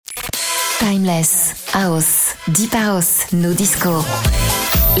Timeless, House, Deep House, No Disco.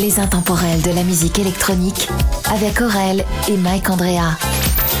 Les intemporels de la musique électronique avec Orelle et Andrea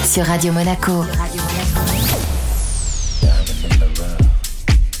sur Radio Monaco.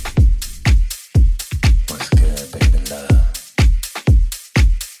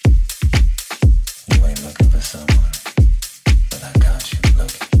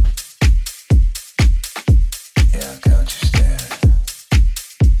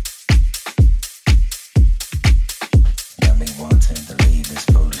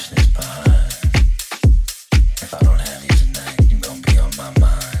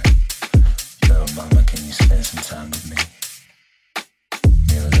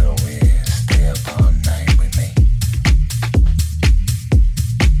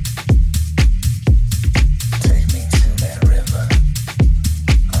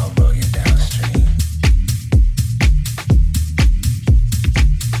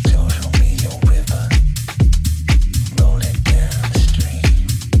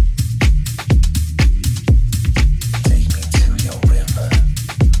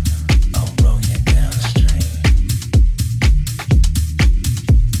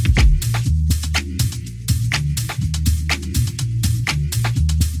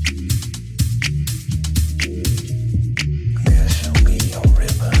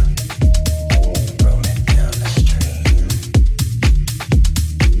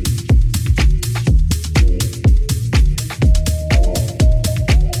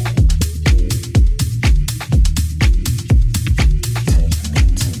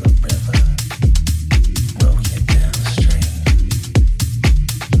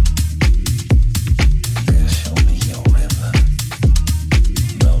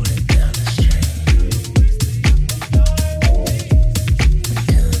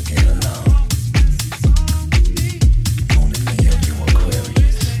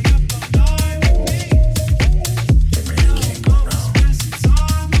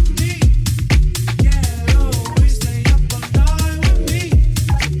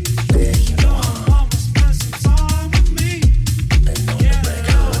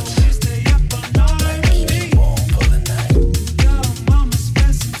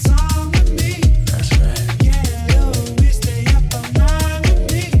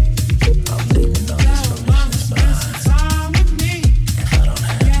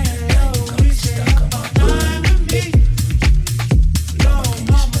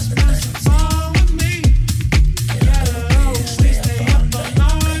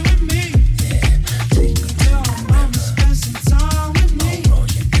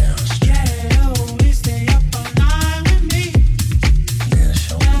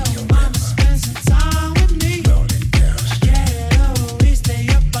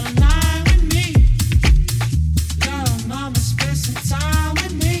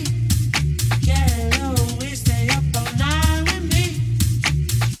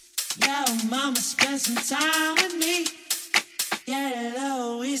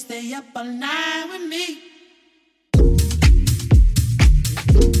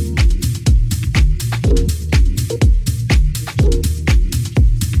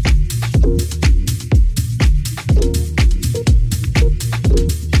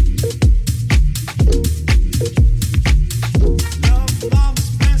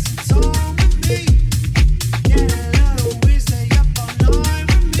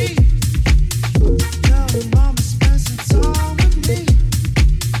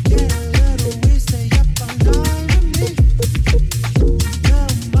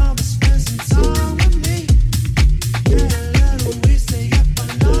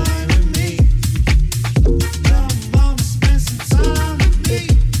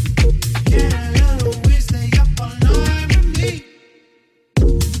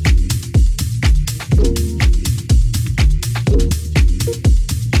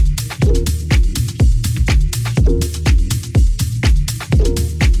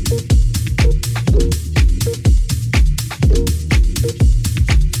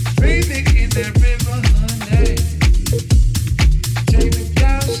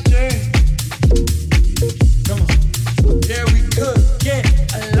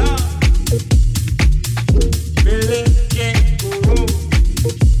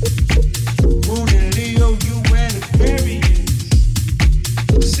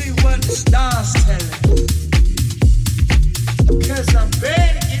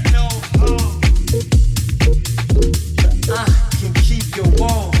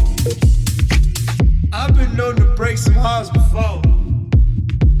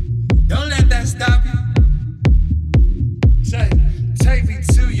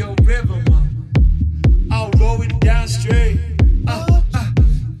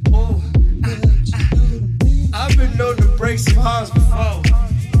 break some hearts before.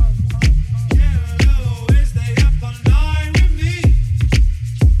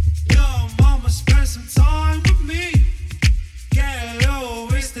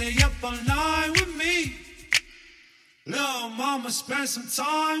 Spend some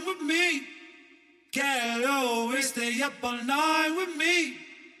time with me. Get always stay up all night with me.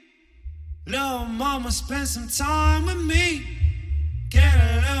 Little mama, spend some time with me.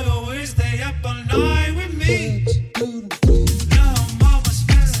 Get always stay up all night with me. Little mama,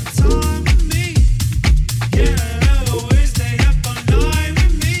 spend some time with me. Get always stay up all night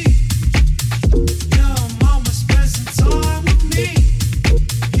with me. Little mama, spend some time with me.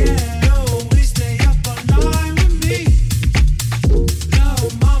 Get always stay up all night with me.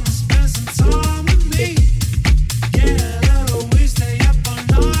 Mama, spend some time with me. Yeah, always stay up all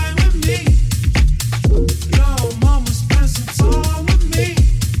night with me. Yo, mama, spend some time with me.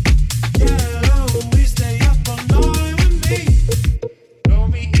 Yeah, always stay up all night with me. Throw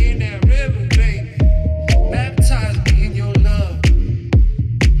me in that river, baby. Baptize me in your love.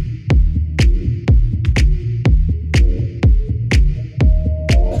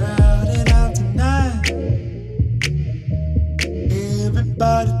 Crowded out tonight.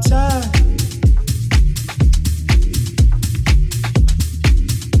 Everybody tired.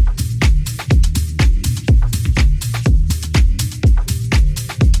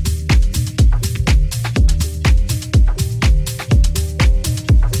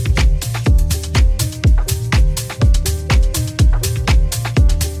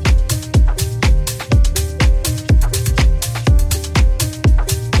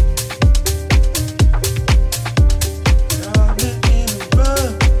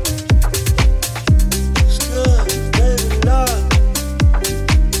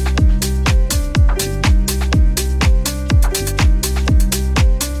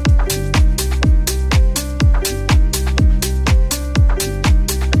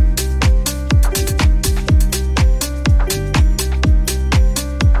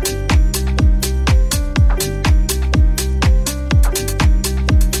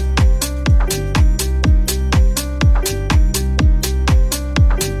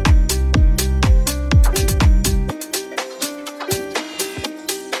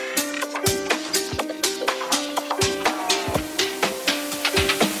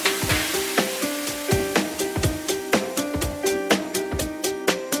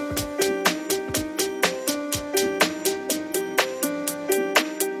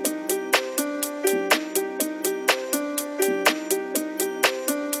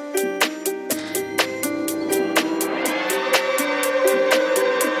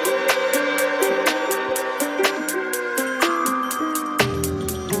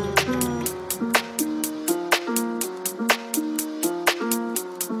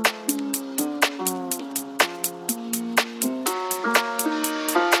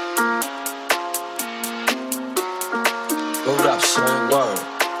 Hold up, son, word.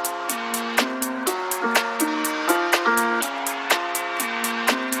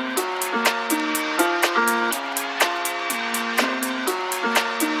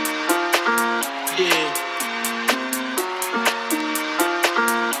 Yeah.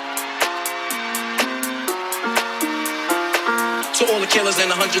 To all the killers and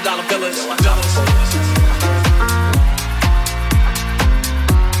the $100 billers.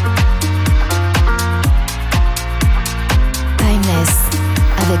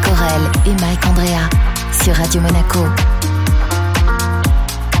 Avec Orelle et Mike Andrea sur Radio Monaco.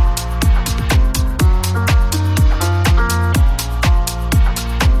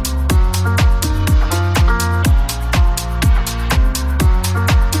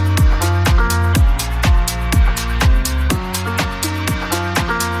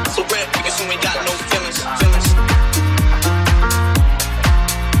 So rap niggas who ain't got no feelings.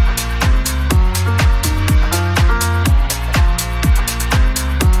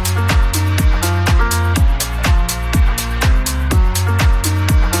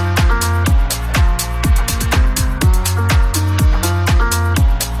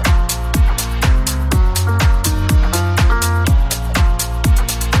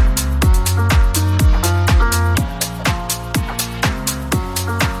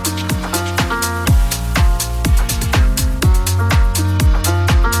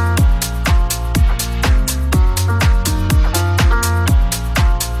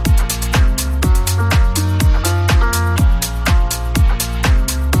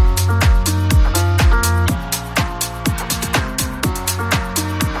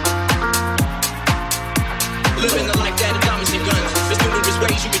 Living the life that is diamonds and guns. There's numerous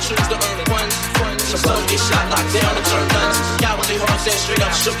ways you can choose to earn funds. Some get shot, locked down, and turn guns. Cowardly hearts and straight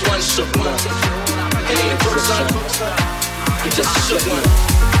up shook ones. Hey, son. You just a shook one.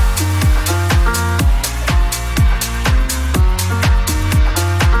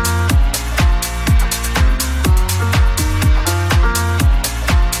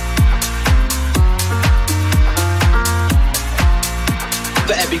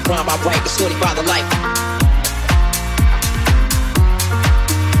 For every rhyme I write, it's sorted by the light.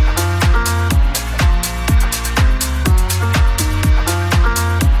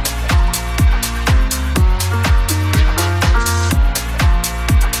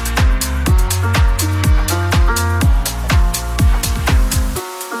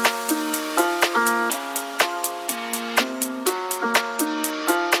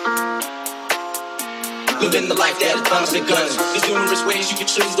 Living the life that comes with guns. There's numerous ways you can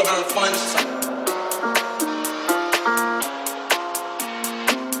choose to earn funds.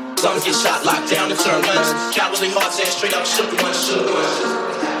 Some get shot, locked down, and turn guns. Cowardly hearts and straight up shook ones, shook ones.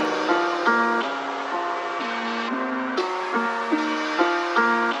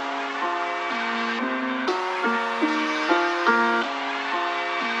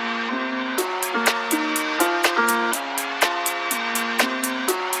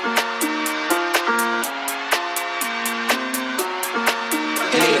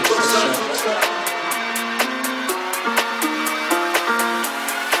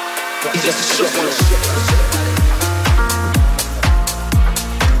 He's just a shook one.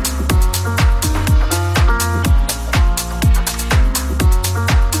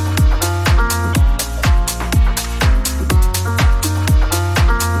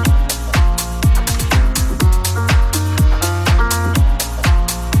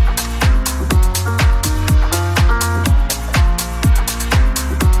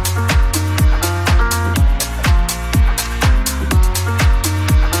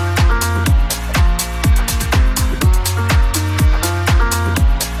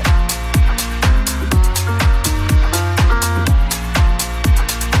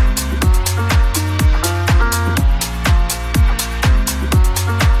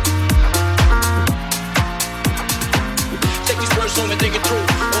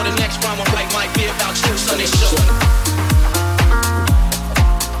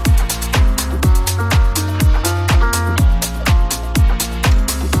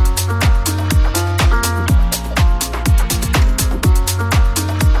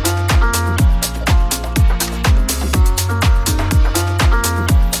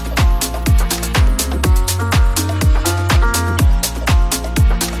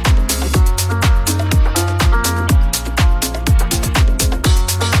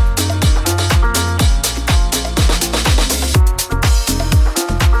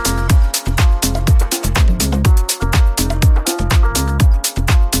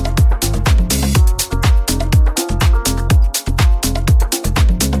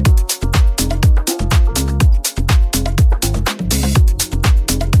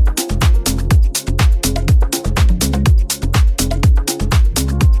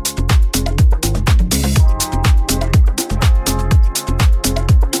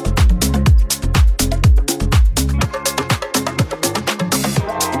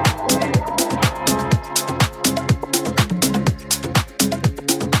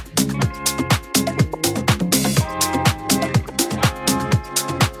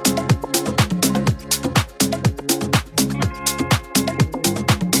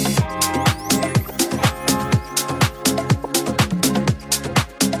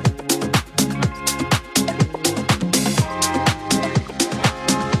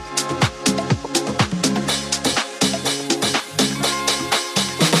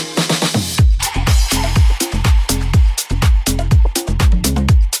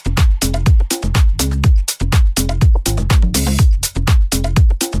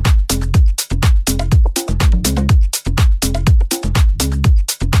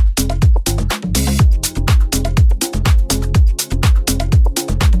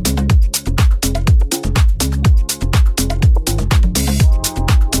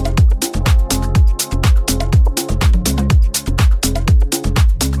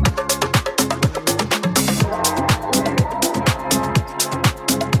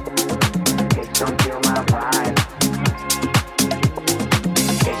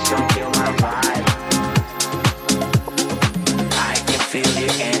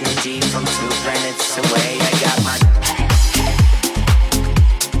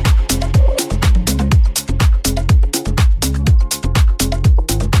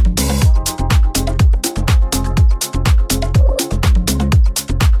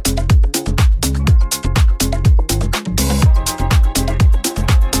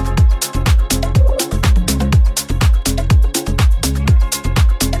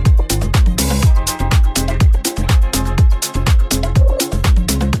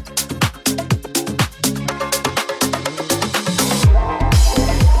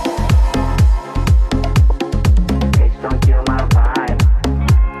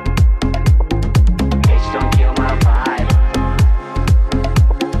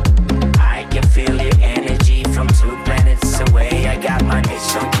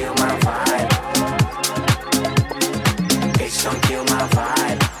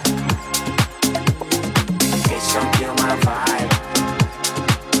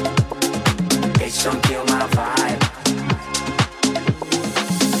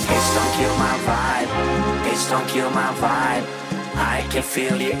 can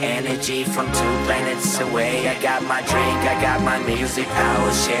feel your energy from 2 planets away. I got my drink, I got my music, I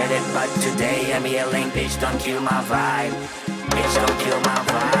will share it, but today I'm yelling, bitch, don't kill my vibe. Bitch, don't kill my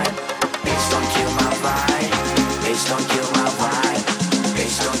vibe. Bitch, don't kill my vibe. Bitch, don't kill my vibe.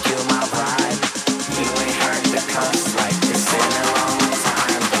 Bitch, don't kill my vibe. You ain't heard the cuss like this in a long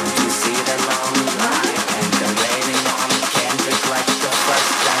time. Don't you see the long line? And the rating on me can't look like the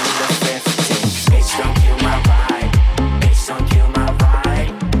first and the 15th. Bitch, don't kill my vibe. Bitch, don't kill my vibe.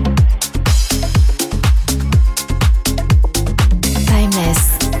 Timeless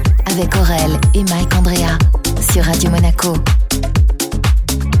avec Orelle et Mike Andrea sur Radio Monaco.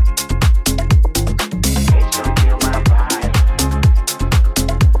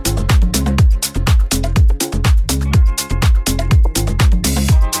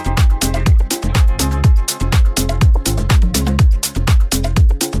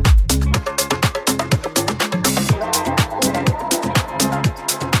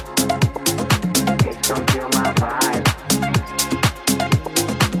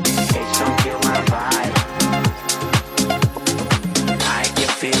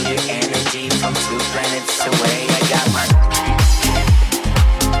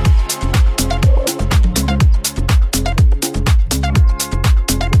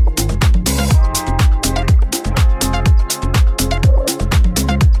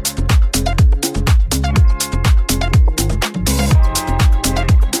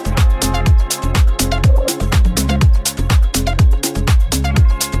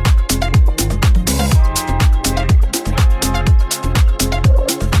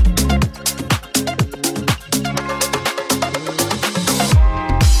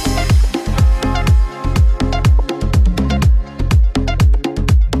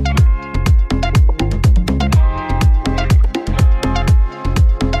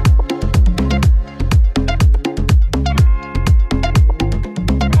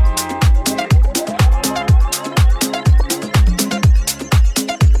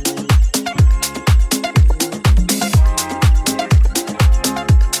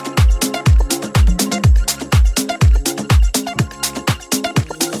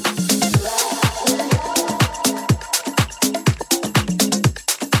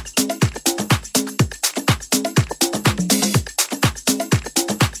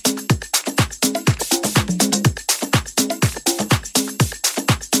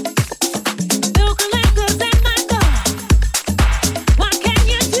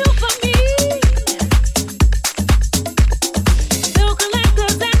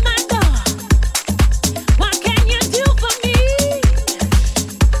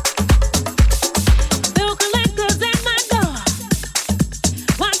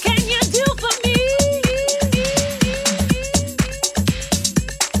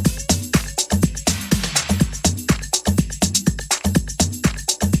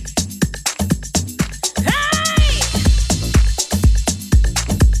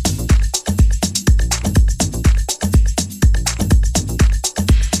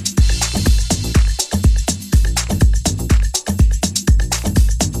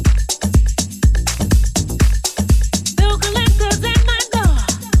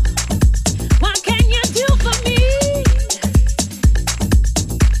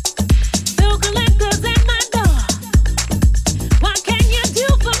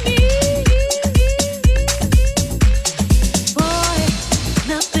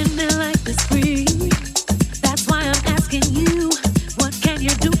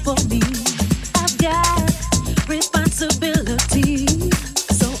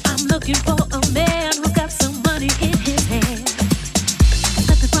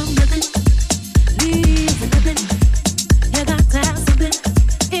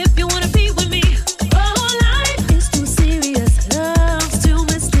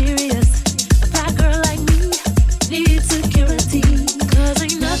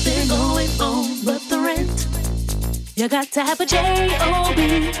 You got to have a J-O-B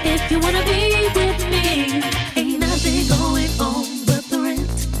if you wanna be with me. Ain't nothing going on but the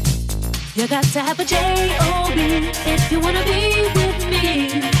rent. You got to have a J-O-B if you wanna be with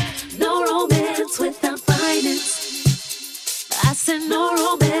me. No romance without finance. I said no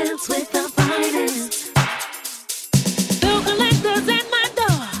romance without finance. Bill collectors at my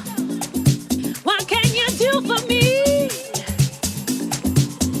door. What can you do for me?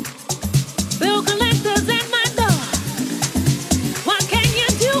 Bill collectors at my door. What can you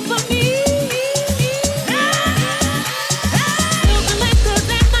do for me? Bill collectors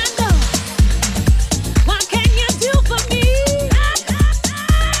at my door. What can you do for me?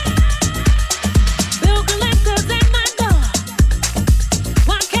 Bill collectors at my door.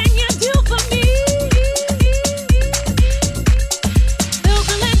 What can you do for me?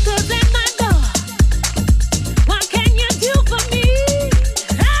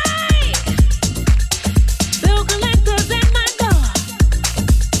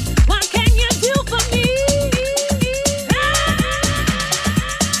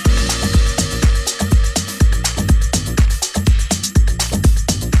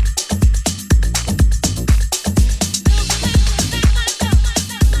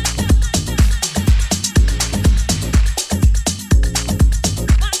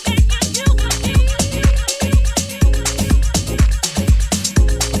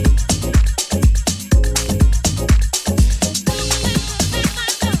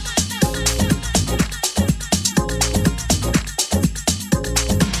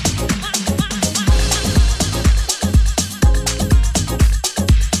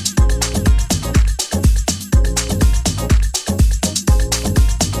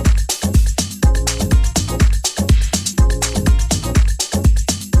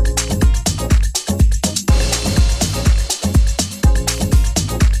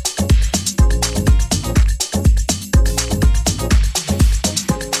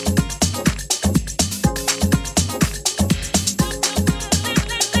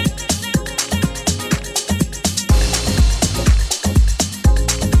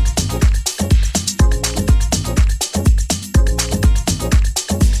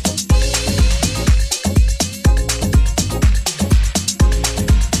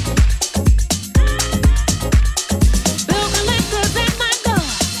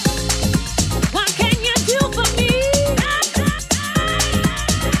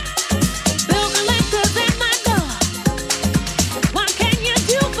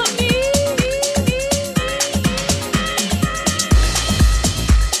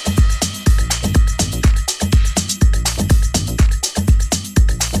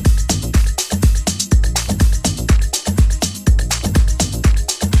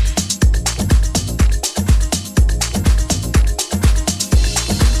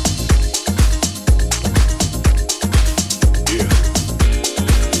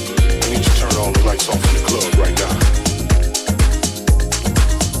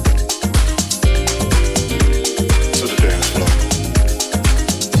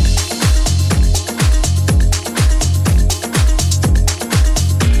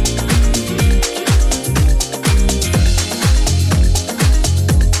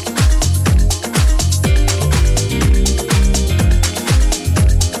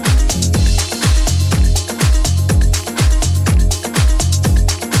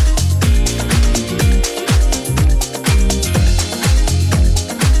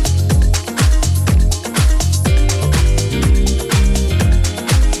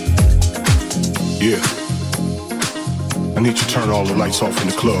 I need you to turn all the lights off in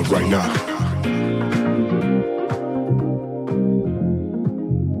the club right now.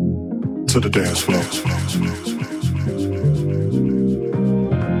 To the dance floor.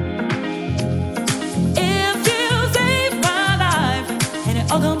 If you save my life, and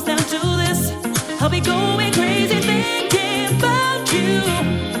it all comes down to this, I'll be going crazy thinking about you.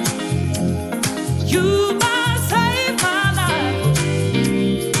 You might save my life.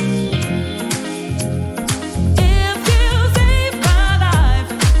 If you save my life,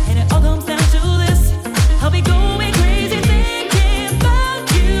 and it all comes down to this, I'll be going crazy thinking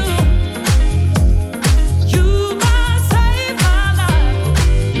about you. You might save my life.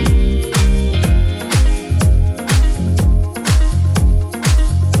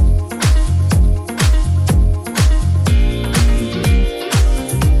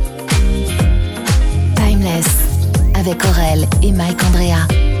 Timeless avec Orelle et Mike Andrea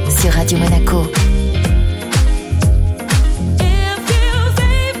sur Radio Monaco. If you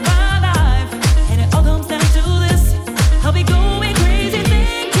save my life, and it all comes down to this, I'll be going crazy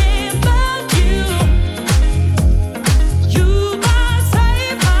thinking about you. You might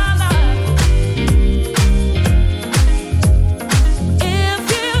save my life. If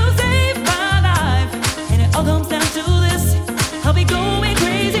you save my life, and it all comes down to this, I'll be going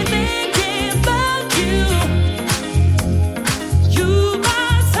crazy thinking about you. You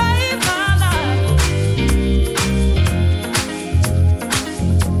might save my life.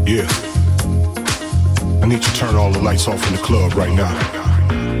 Yeah. I need you to turn all the lights off in the club right now.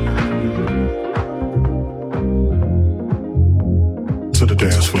 To the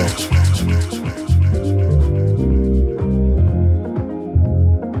dance floor.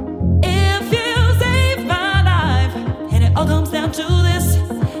 If you save my life, and it all comes down to this,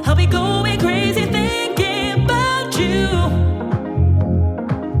 I'll be going crazy thinking about you.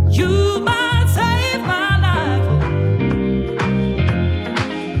 You might save my life.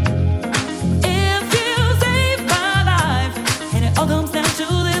 If you save my life, and it all comes down to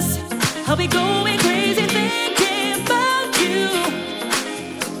this, I'll be going crazy thinking about you.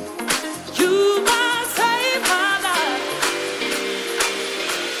 You might save my life.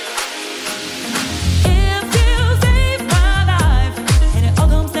 If you save my life,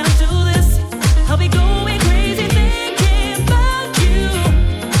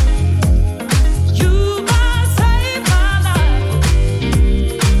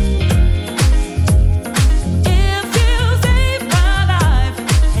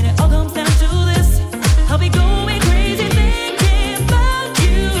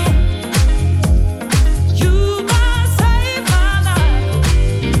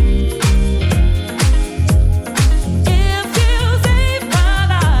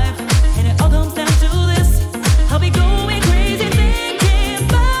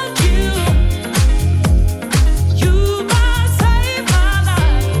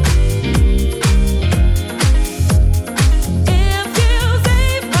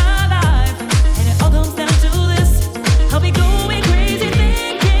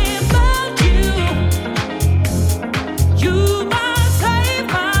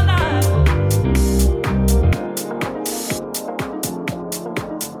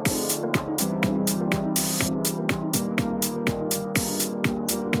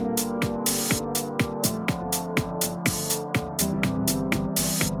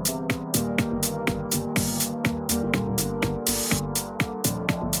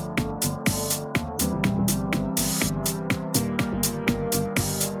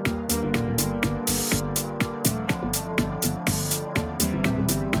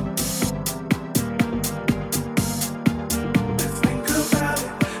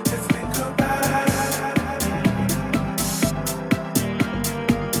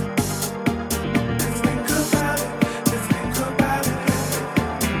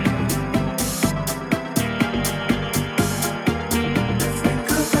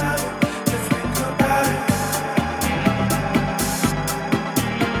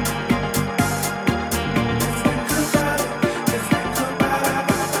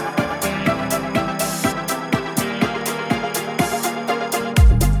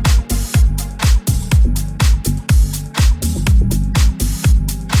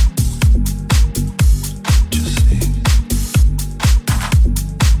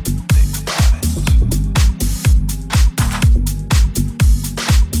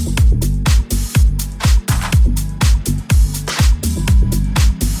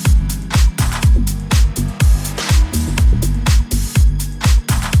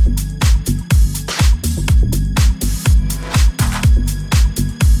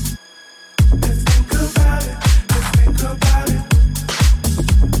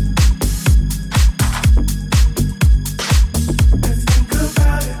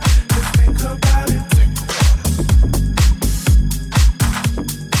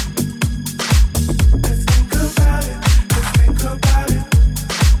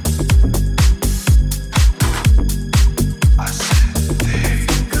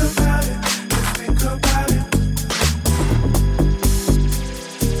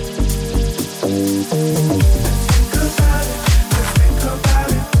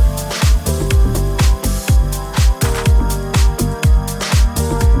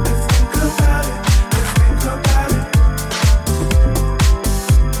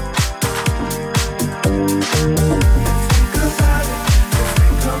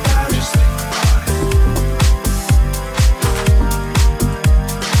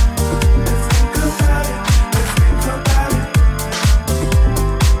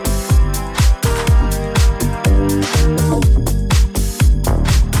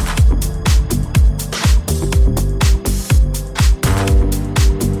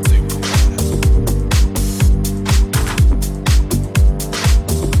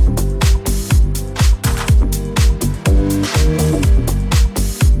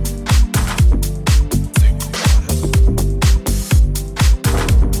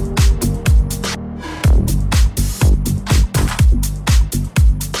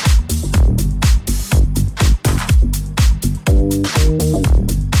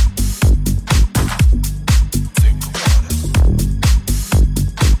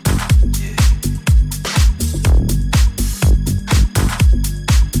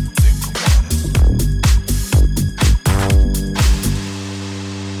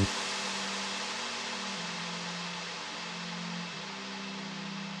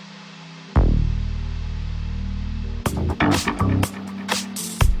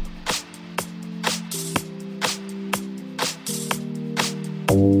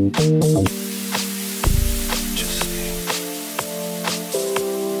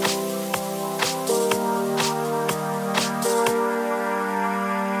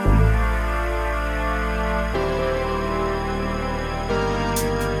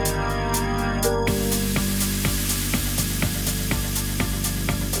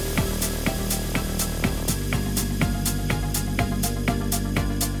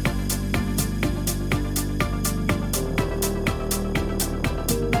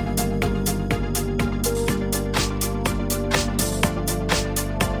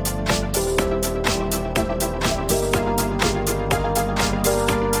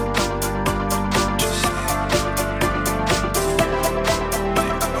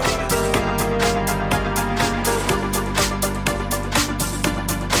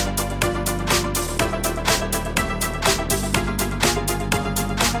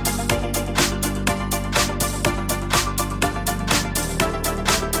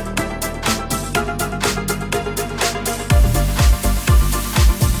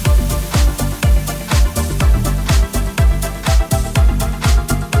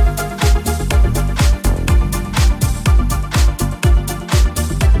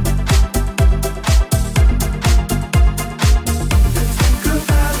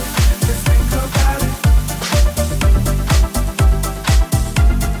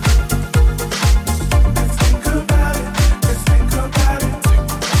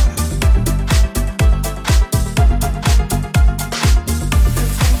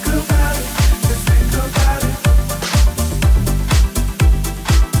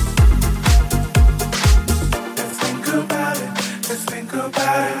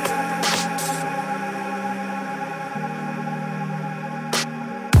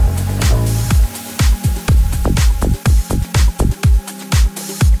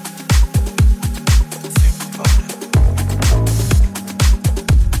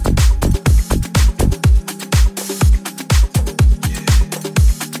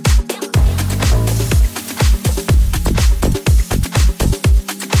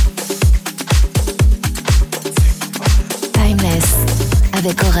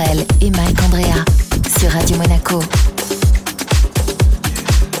 avec Orelle et Mike Andrea sur Radio Monaco.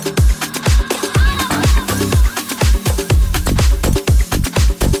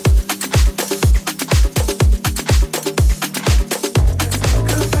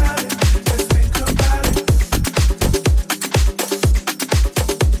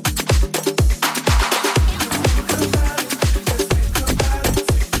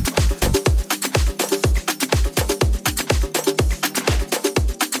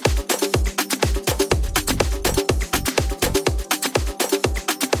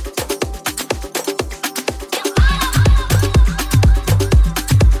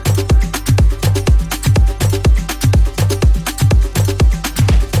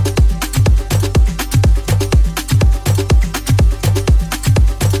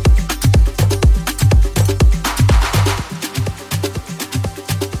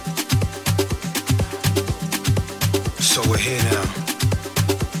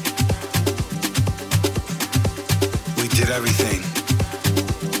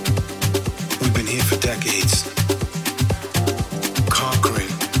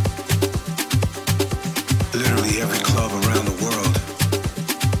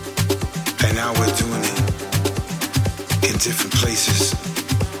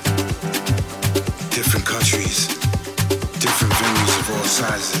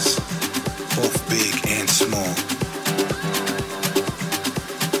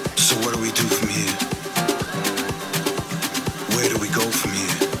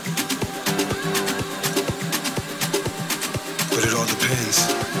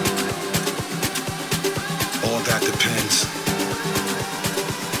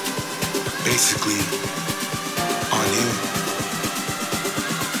 This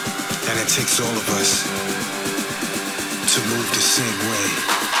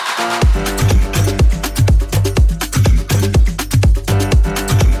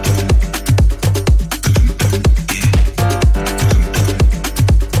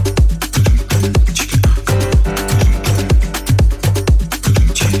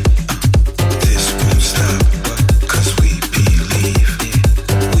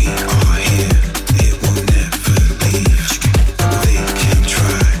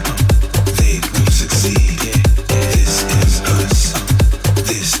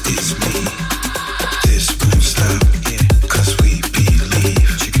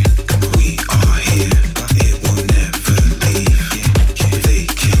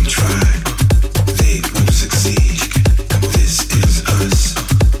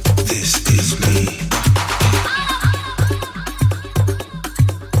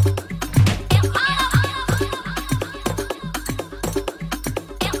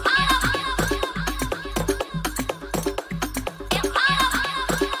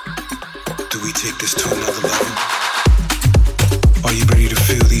take this to another level? Are you ready to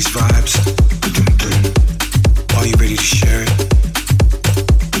feel these vibes? Are you ready to share it?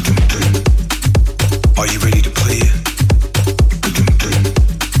 Are you ready to play it?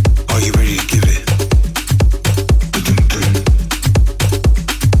 Are you ready to give it?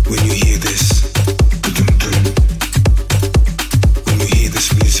 When you hear this, when you hear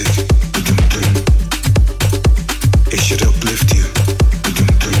this music, it should uplift you.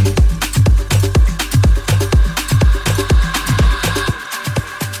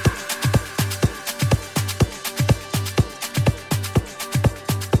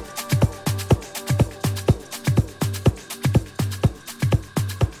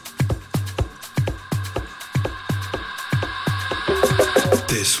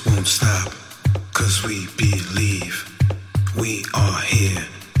 This won't stop, 'cause we believe we are here,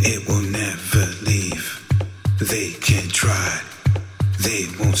 it will never leave. They can try, they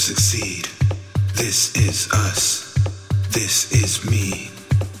won't succeed. This is us, this is me.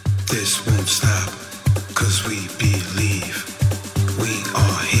 This won't stop, 'cause we believe we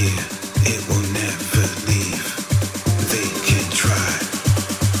are here, it will never leave. They can try,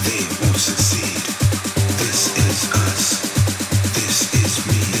 they won't succeed. This is us. This is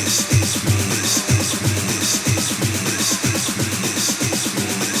me, this is me, this is me, this is me, this is me, this is me,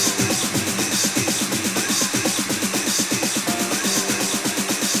 this is me, this is me, this is me, this is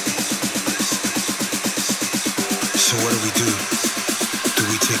me. So what do? Do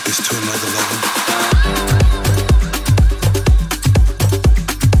we take this to another level?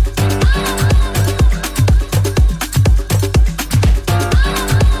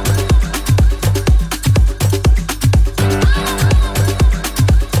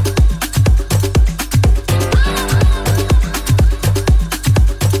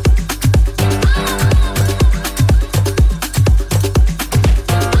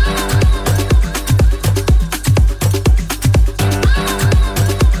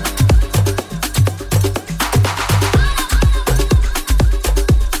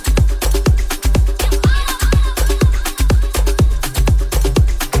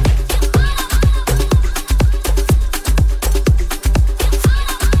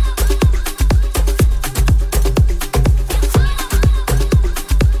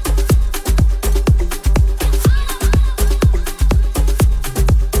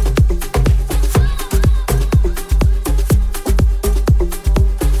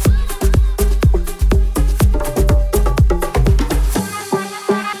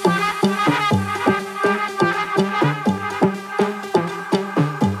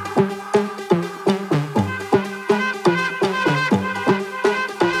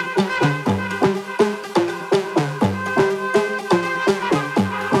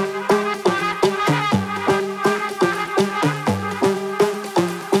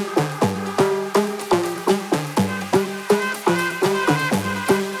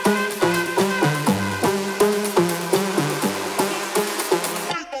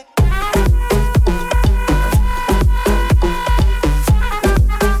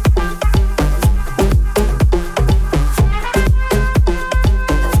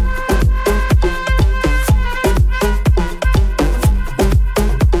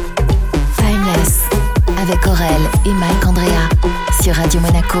 Orelle et Mike Andrea sur Radio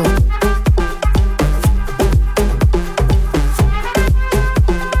Monaco.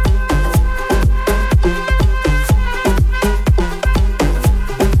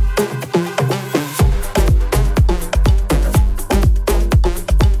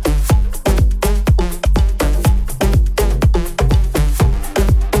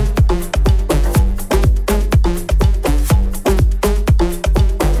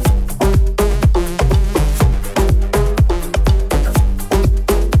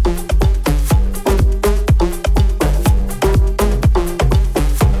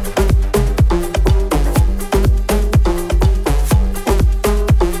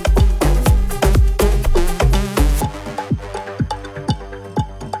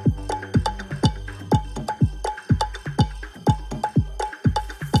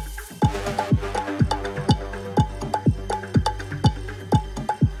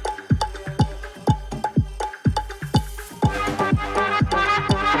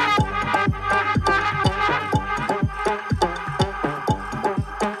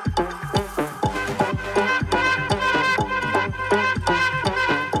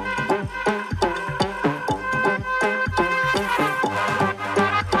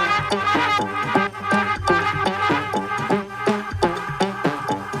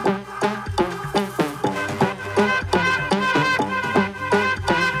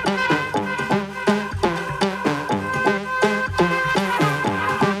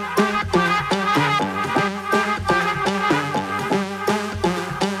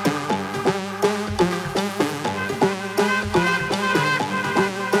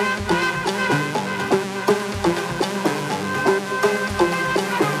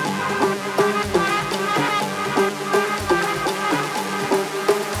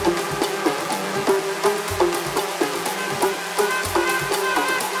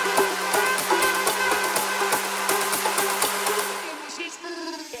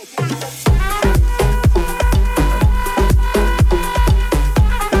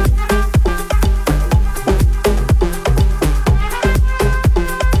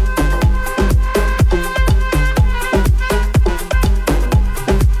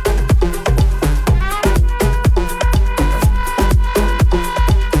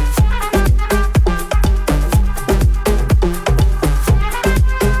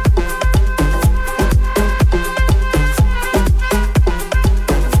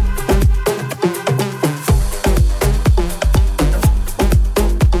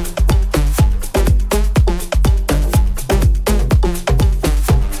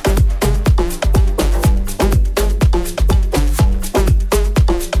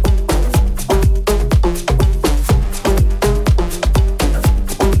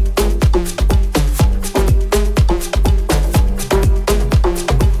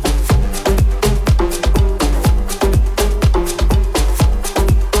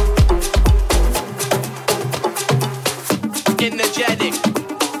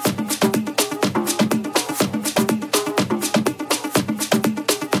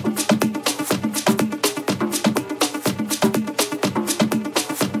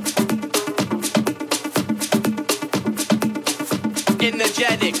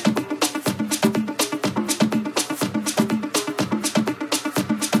 energetic.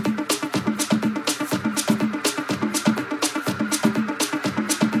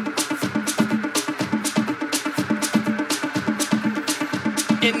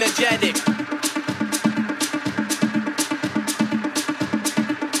 Energetic.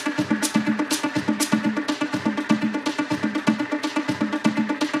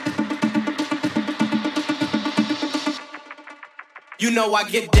 You know I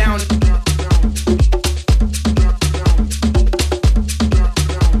get down.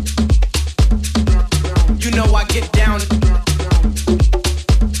 You know I get down.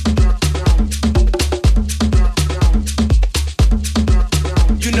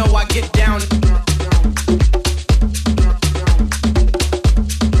 You know I get down.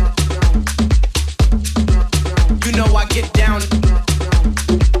 You know I get down.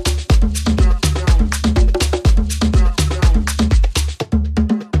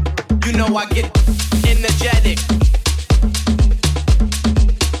 You know I get energetic.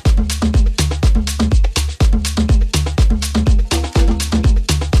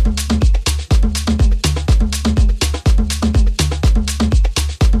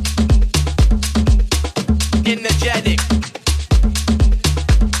 Energetic.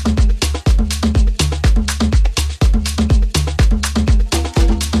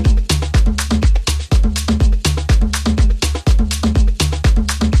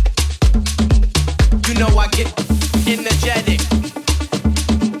 You know I get energetic.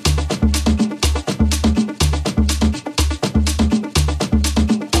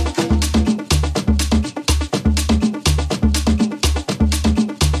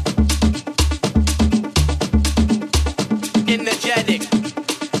 Energetic.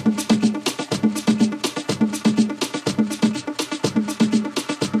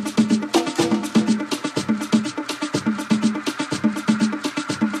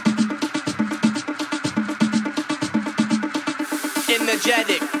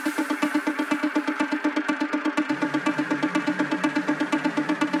 Energetic.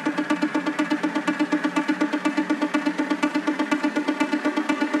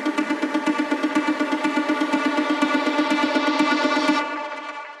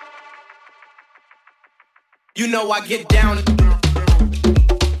 You know I get down.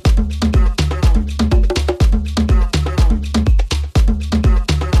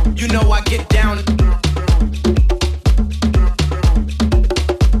 You know I get down.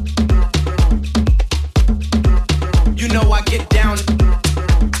 You know I get down.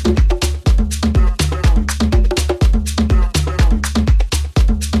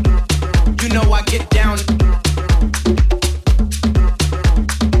 You know I get down.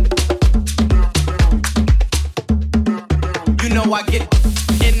 You know I get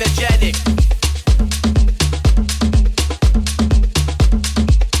energetic.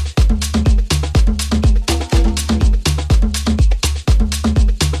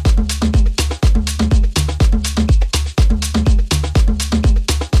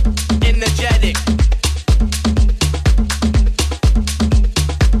 Energetic.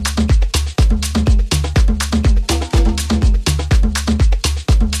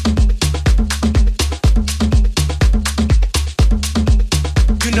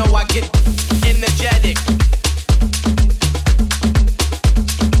 You know I get energetic.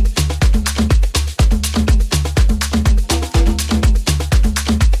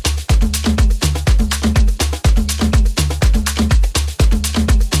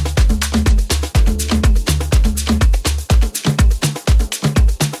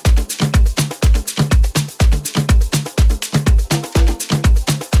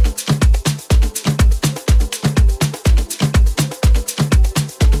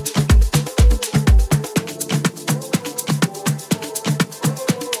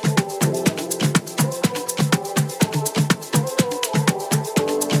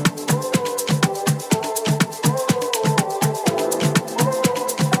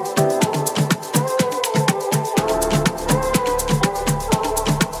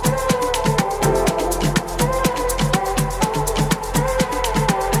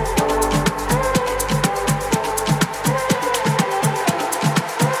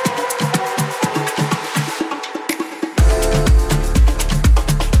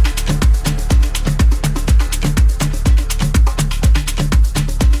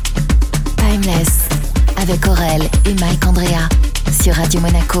 avec Orelle et Andrea sur Radio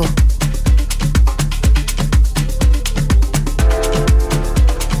Monaco.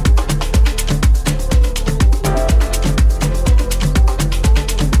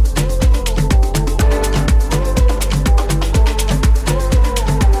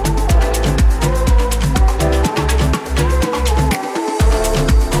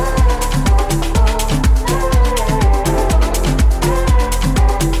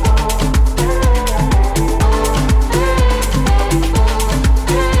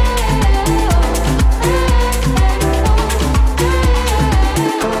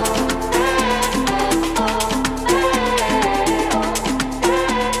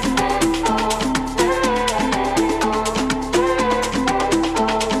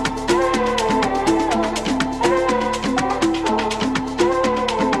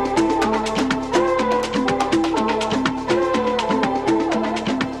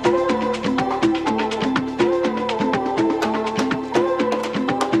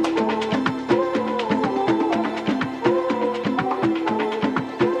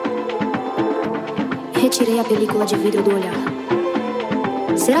 retirei a película de vidro do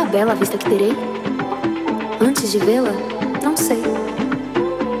olhar. Será bela a vista que terei? Antes de vê-la, não sei.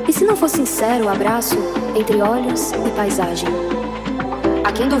 E se não for sincero o abraço entre olhos e paisagem?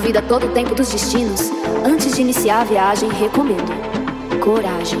 A quem duvida todo o tempo dos destinos, antes de iniciar a viagem, recomendo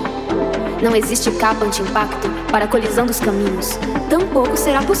coragem. Não existe capa anti-impacto para a colisão dos caminhos. Tampouco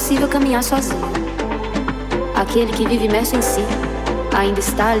será possível caminhar sozinho. Aquele que vive imerso em si ainda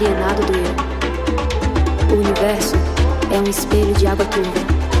está alienado do eu. O universo é um espelho de água turva.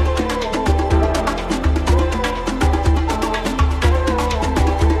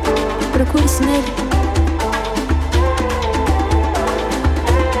 Procure-se nele.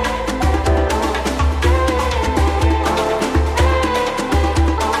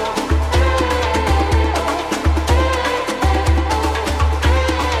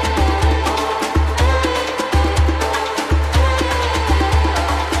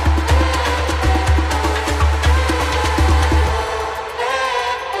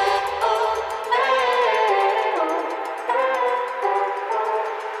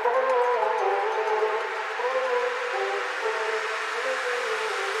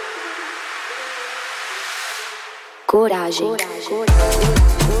 Coragem.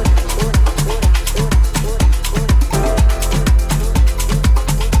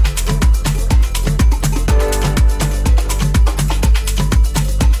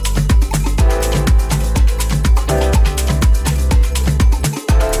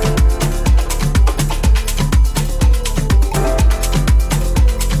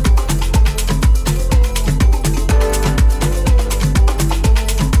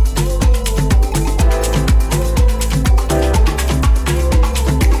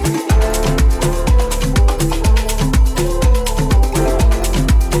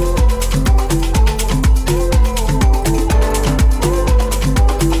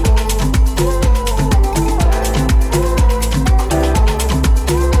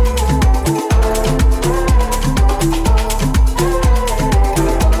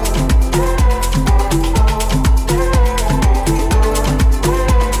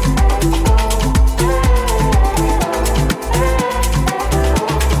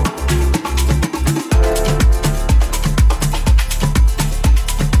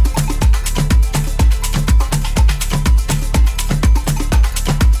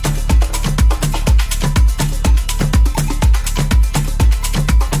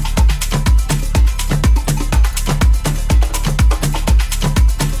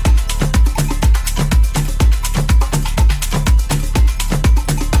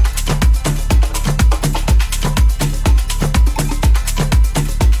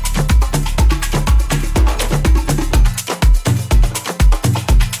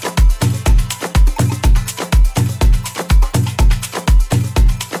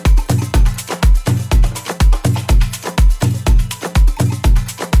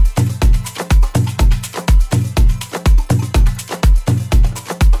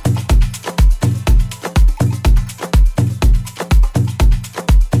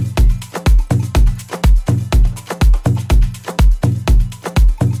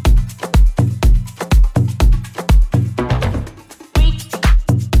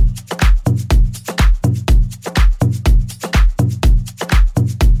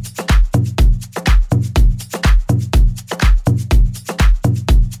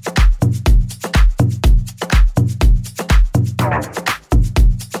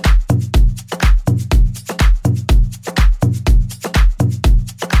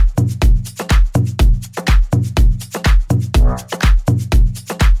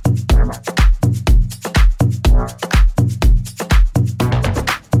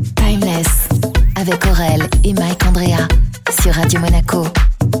 avec Orelle et Andrea sur Radio Monaco.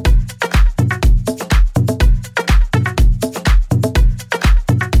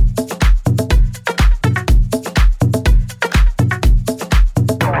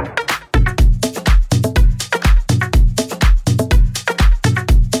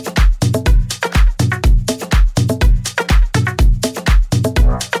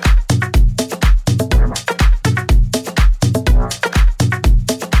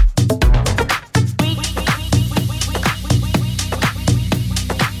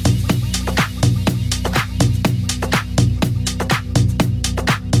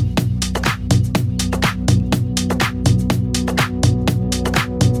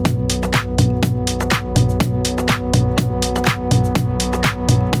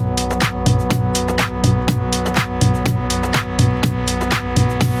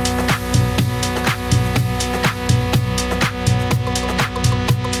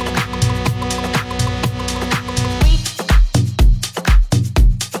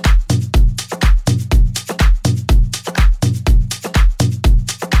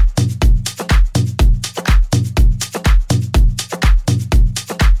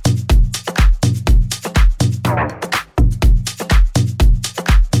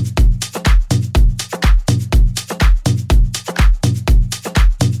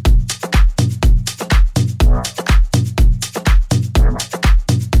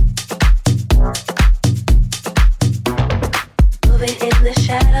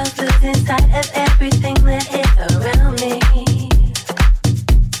 inside of everything that is around me.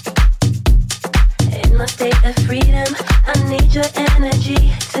 In my state of freedom, I need your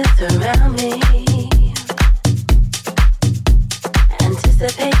energy to surround me.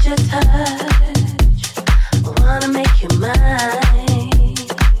 Anticipate your touch, wanna make you mine.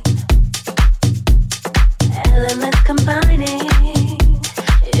 Elements combining,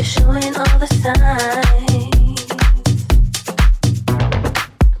 you're showing all the signs.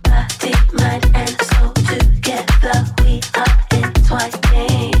 Body, mind, and soul together, we are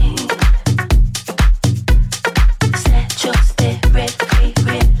entwining. Set your spirit free,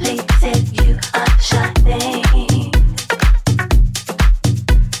 release it, you are shining.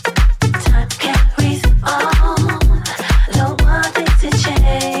 Time carries on, don't want it to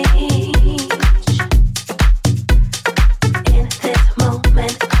change. In this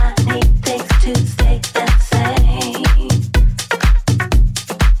moment, I need things to stay the same.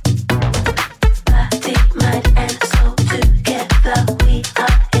 Body, mind, and soul together, we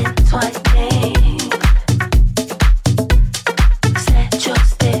are entwining. Set your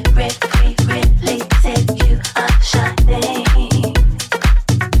spirit free, release it, you are shining.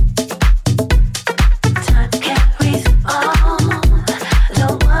 Time carries on,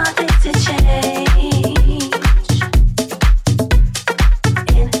 don't want it to change.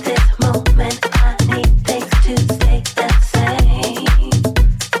 In this moment, I need things to stay the same.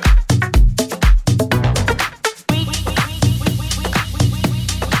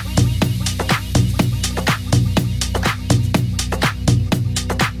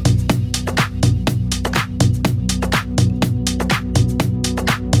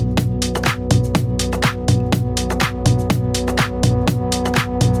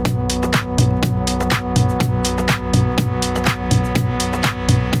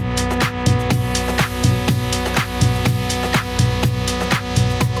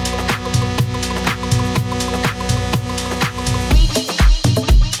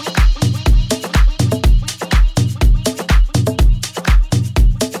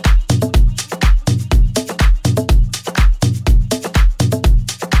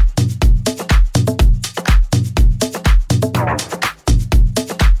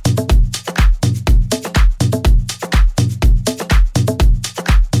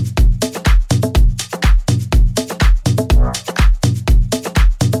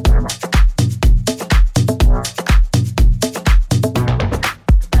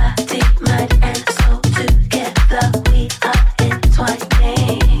 Body, mind, and soul together, we are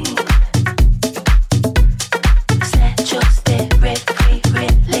entwining. Set your spirit free,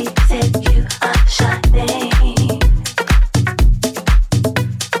 release it, you are shining.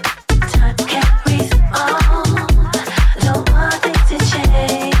 Time carries on, don't want it to change.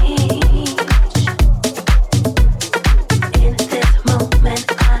 In this moment,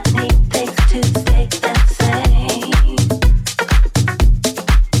 I need things to stay the same.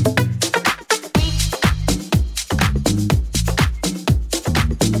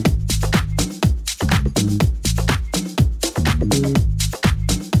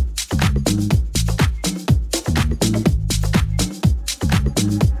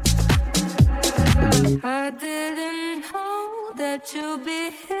 I didn't know that you'd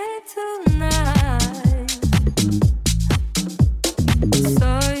be here tonight.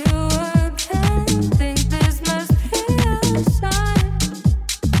 Saw you again, think this must be a sign.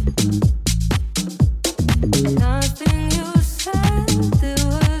 Nothing you said, it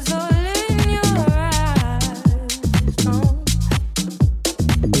was all in your eyes. No.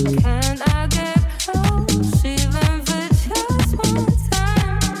 Can I get close, even for just one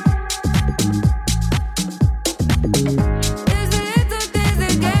time? It's the little things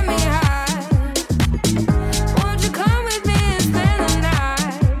that get me high. Won't you come with me and spend the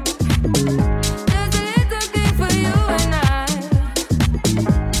night? Just a little thing for you and I.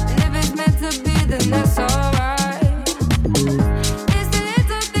 And if it's meant to be, then that's alright. It's the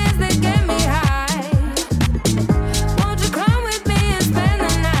little things that get me high. Won't you come with me and spend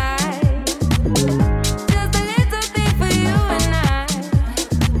the night? Just a little thing for you and I.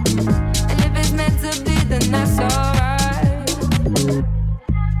 And if it's meant to be, then that's alright.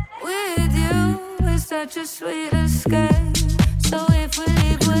 With you, it's such a sweet escape. So if we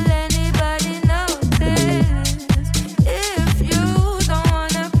leave, will anybody notice? If you don't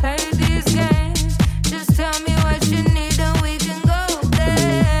wanna play these games, just tell me what you need and we can go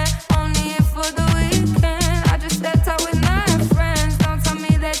there. Only if for the weekend, I just stepped out with my friends. Don't tell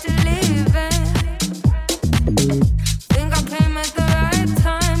me that you're leaving. Think I came at the right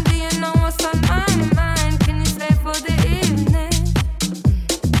time. Do you know what's on my mind? Can you stay for the evening?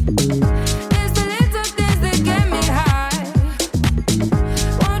 It's the little things that get me high.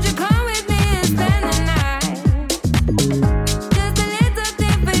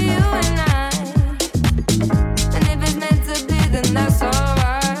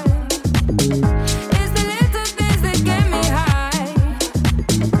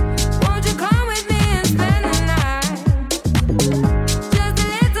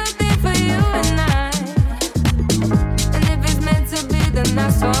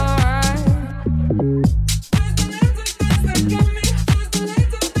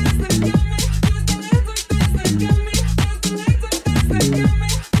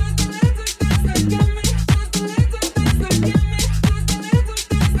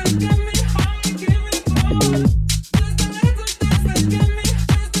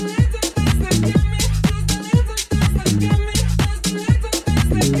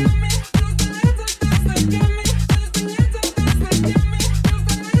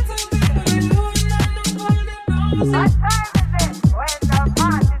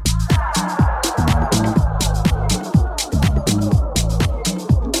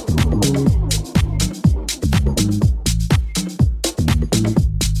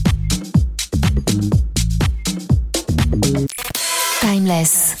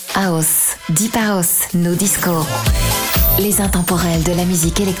 Timeless, House, Deep House, No Disco. Les intemporels de la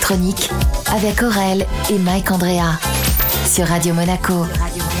musique électronique avec Orelle et Mike Andrea sur Radio Monaco.